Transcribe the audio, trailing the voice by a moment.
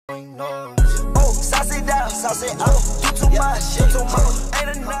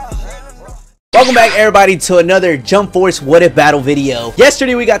Welcome back everybody to another Jump Force What If Battle video.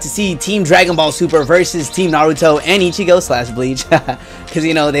 Yesterday we got to see Team Dragon Ball Super versus Team Naruto and Ichigo / Bleach. Because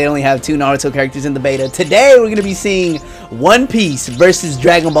you know they only have 2 Naruto characters in the beta. Today we're going to be seeing One Piece versus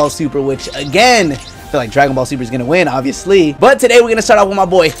Dragon Ball Super, which again, I feel like Dragon Ball Super is going to win obviously. But today we're going to start off with my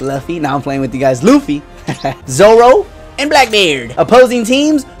boy Luffy. Now I'm playing with you guys Luffy, Zoro, and Blackbeard. Opposing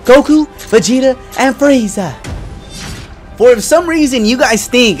teams Goku, Vegeta, and Frieza. For if some reason you guys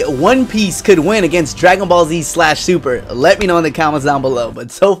think One Piece could win against Dragon Ball Z / Super, let me know in the comments down below.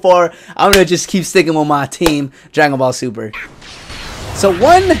 But so far, I'm going to just keep sticking with my team, Dragon Ball Super. So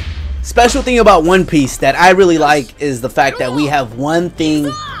one special thing about One Piece that I really like is the fact that we have one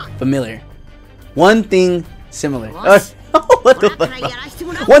thing familiar. One thing similar. What the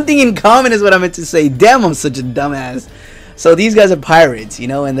fuck? One thing in common is what I meant to say. Damn, I'm such a dumbass. So these guys are pirates, you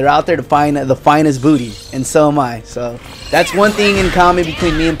know, and they're out there to find the finest booty, and so am I. So that's one thing in common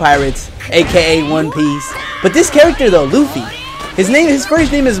between me and pirates, aka One Piece. But this character though, Luffy, his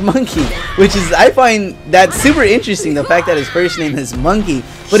first name is Monkey, which is, I find that super interesting, the fact that his first name is Monkey.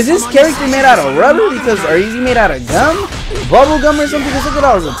 But is this character made out of rubber? Or is he made out of gum? Bubble gum or something? Because look at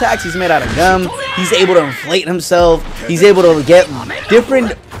all his attacks, he's made out of gum. He's able to inflate himself. He's able to get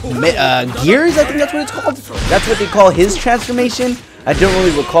different gears, I think that's what it's called. That's what they call his transformation. I don't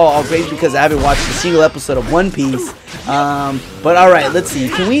really recall all grades because I haven't watched a single episode of One Piece. But alright, let's see.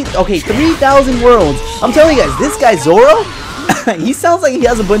 Can we, okay, 3,000 worlds. I'm telling you guys, this guy Zoro, he sounds like he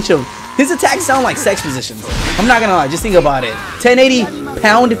has a bunch of, his attacks sound like sex positions. I'm not gonna lie, just think about it. 1080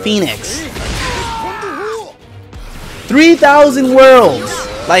 pound Phoenix. 3,000 worlds.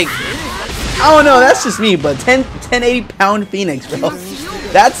 Like, I don't know, that's just me, but 1080 pound Phoenix, bro.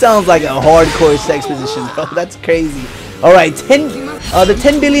 That sounds like a hardcore sex position, bro. That's crazy. Alright, the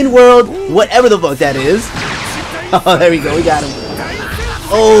 10 billion world, whatever the fuck that is. Oh, there we go, we got him.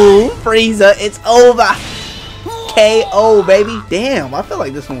 Oh, Frieza, it's over. KO, baby. Damn, I feel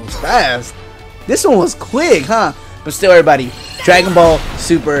like this one was fast. This one was quick, huh? But still, everybody, Dragon Ball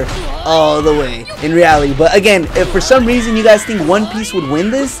Super all the way in reality. But again, if for some reason you guys think One Piece would win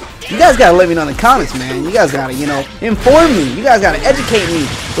this, you guys gotta let me know in the comments, man. You guys gotta, you know, inform me. You guys gotta educate me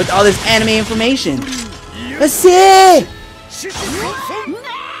with all this anime information. Let's see.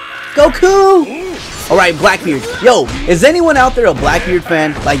 Goku. Alright, Blackbeard. Yo, is anyone out there a Blackbeard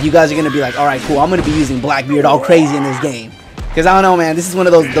fan? Like, you guys are gonna be like, alright, cool, I'm gonna be using Blackbeard all crazy in this game. Because I don't know, man, this is one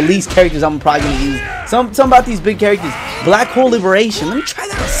of those, the least characters I'm probably gonna use. Some about these big characters. Black Hole Liberation. Let me try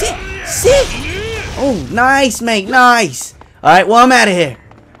that. Sick. Oh, nice, mate, nice. Alright, well, I'm out of here.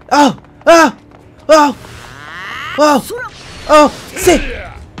 Oh, sick.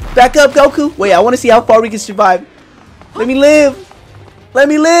 Back up, Goku. Wait, I want to see how far we can survive. Let me live. Let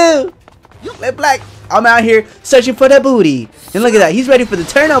Black. I'm out here searching for that booty. And look at that. He's ready for the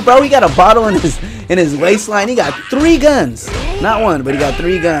turn up, bro. He got a bottle in his waistline. He got 3 guns. Not 1, but he got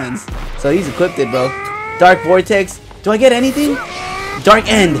 3 guns. So he's equipped it, bro. Dark Vortex. Do I get anything? Dark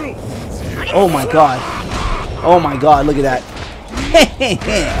End. Oh my god. Oh my god. Look at that.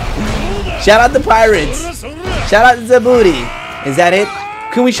 Shout out the pirates. Shout out to the booty. Is that it?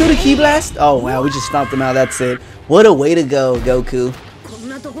 Can we shoot a Ki Blast? Oh wow, we just stomped him out. That's it. What a way to go, Goku.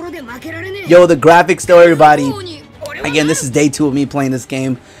 Yo, the graphics though, everybody. Again, this is day 2 of me playing this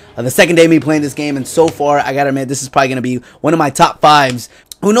game. The second day of me playing this game, and so far, I gotta admit, this is probably gonna be one of my top 5s.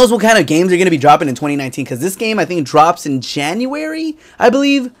 Who knows what kind of games are gonna be dropping in 2019? Because this game, I think, drops in January, I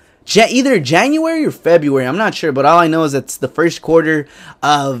believe. Either January or February, I'm not sure, but all I know is it's the first quarter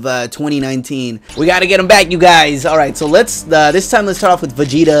of 2019. We gotta get them back, you guys. Alright, so let's this time let's start off with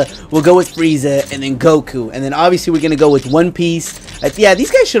Vegeta. We'll go with Frieza, and then Goku, and then obviously we're gonna go with One Piece. Yeah, these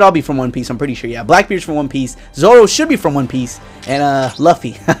guys should all be from One Piece, I'm pretty sure. Yeah, Blackbeard's from One Piece, Zoro should be from One Piece, and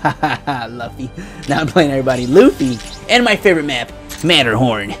Luffy. Luffy. Now I'm playing everybody. Luffy, and my favorite map,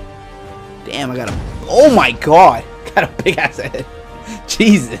 Matterhorn. Damn, I got a, oh my god, got a big ass head.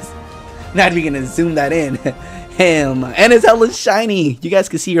 Jesus. Not even gonna zoom that in. Hell no. And it's hella shiny. You guys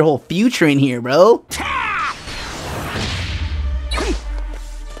can see your whole future in here, bro.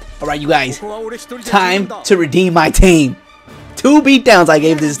 Alright, you guys. Time to redeem my team. 2 beatdowns I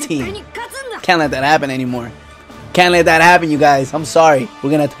gave this team. Can't let that happen anymore. Can't let that happen, you guys. I'm sorry.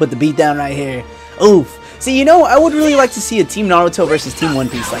 We're gonna have to put the beatdown right here. Oof. See, you know, I would really like to see a Team Naruto versus Team One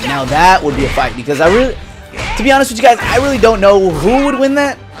Piece. Like, now that would be a fight. Because I really... To be honest with you guys, I really don't know who would win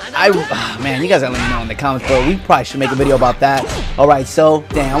that. Man, you guys gotta let me know in the comments, bro. We probably should make a video about that. Alright, so,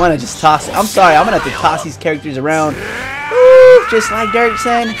 damn, I'm gonna just toss it. I'm sorry, I'm gonna have to toss these characters around. Woo, just like Dirt,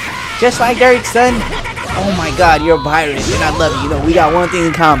 son. Just like Dirt, son. Oh my god, you're a pirate. And I love you. You know, we got one thing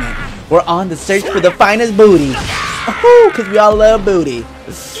in common. We're on the search for the finest booty. Oh, because we all love booty.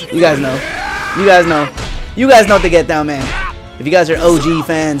 You guys know. You guys know. You guys know what to get down, man. If you guys are OG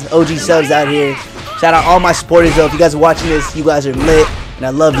fans, OG subs out here, shout out all my supporters, though. If you guys are watching this, you guys are lit, and I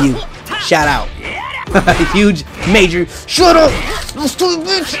love you. Shout out. Huge, major, shut up!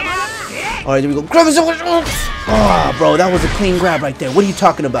 Bitch! Alright, there we go. Grab his. Oh, bro, that was a clean grab right there. What are you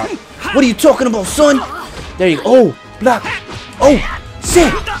talking about? What are you talking about, son? There you go. Oh, block. Oh,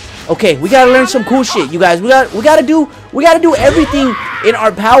 sick. Okay, we gotta learn some cool shit, you guys. We gotta do everything in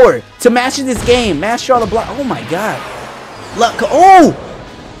our power to master this game. Master all the block. Oh my god. Look. Oh,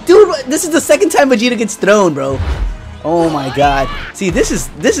 dude, this is the second time Vegeta gets thrown, bro. Oh my god. See, this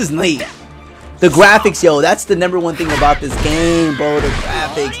is neat. The graphics, yo, that's the #1 thing about this game, bro. The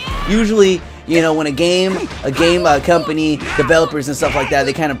graphics. Usually, you know, when a game company, developers and stuff like that,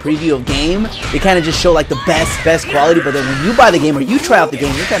 they kind of preview a game, they kind of just show like the best quality, but then when you buy the game or you try out the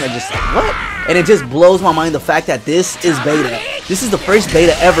game, you're kind of just like, what? And it just blows my mind the fact that this is beta. This is the first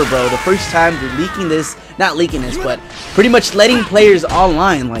beta ever, bro. The first time they're leaking this, not leaking this, but pretty much letting players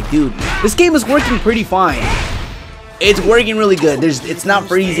online. Like, dude, this game is working pretty fine. It's working really good. It's not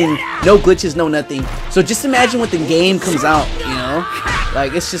freezing, no glitches, no nothing. So just imagine when the game comes out, you know?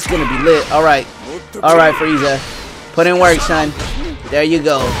 Like, it's just gonna be lit. Alright, Frieza. Put in work, son. There you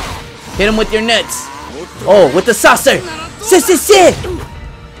go. Hit him with your nuts. Oh, with the saucer. Sit.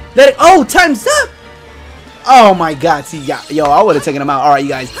 Let it. Oh, time's up. Oh my god. See, yeah, yo, I would have taken him out. Alright, you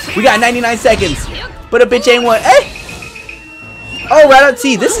guys. We got 99 seconds. But a bitch ain't one. Hey! Oh, right out.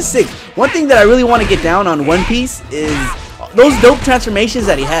 See, this is sick. One thing that I really want to get down on One Piece is those dope transformations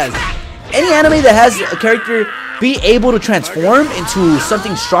that he has. Any anime that has a character be able to transform into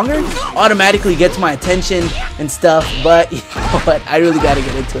something stronger automatically gets my attention and stuff. But you know what? I really got to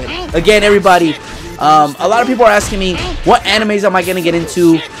get into it. Again, everybody, a lot of people are asking me, what animes am I going to get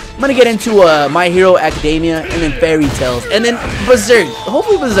into? I'm going to get into My Hero Academia and then Fairy Tales and then Berserk.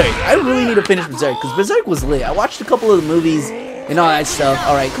 Hopefully Berserk. I really need to finish Berserk because Berserk was lit. I watched a couple of the movies and all that stuff.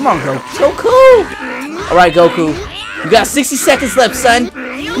 Alright, come on, Goku. Alright, Goku. You got 60 seconds left, son.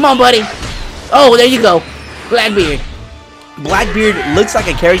 Come on, buddy. Oh, there you go. Blackbeard. Blackbeard looks like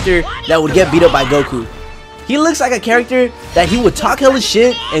a character that would get beat up by Goku. He looks like a character that he would talk hella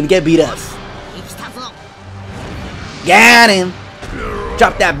shit and get beat up. Got him.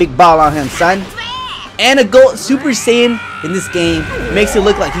 Drop that big ball on him, son. And a gold Super Saiyan in this game makes it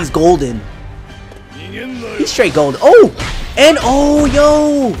look like he's golden. He's straight gold. Oh, and oh,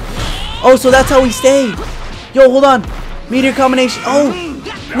 yo. Oh, so that's how we stay. Yo, hold on. Meteor combination. Oh,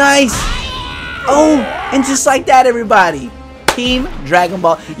 nice. Oh, and just like that, everybody. Team Dragon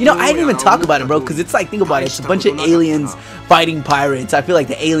Ball. You know, I didn't even talk about it, bro, because it's like, think about it. It's a bunch of aliens fighting pirates. I feel like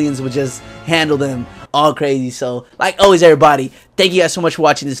the aliens would just handle them all crazy. So, like always, everybody, thank you guys so much for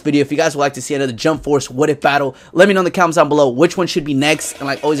watching this video. If you guys would like to see another Jump Force What If battle, let me know in the comments down below which one should be next. And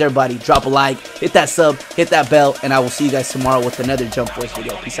like always, everybody, drop a like, hit that sub, hit that bell, and I will see you guys tomorrow with another Jump Force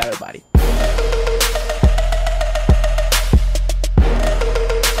video. Peace out, everybody.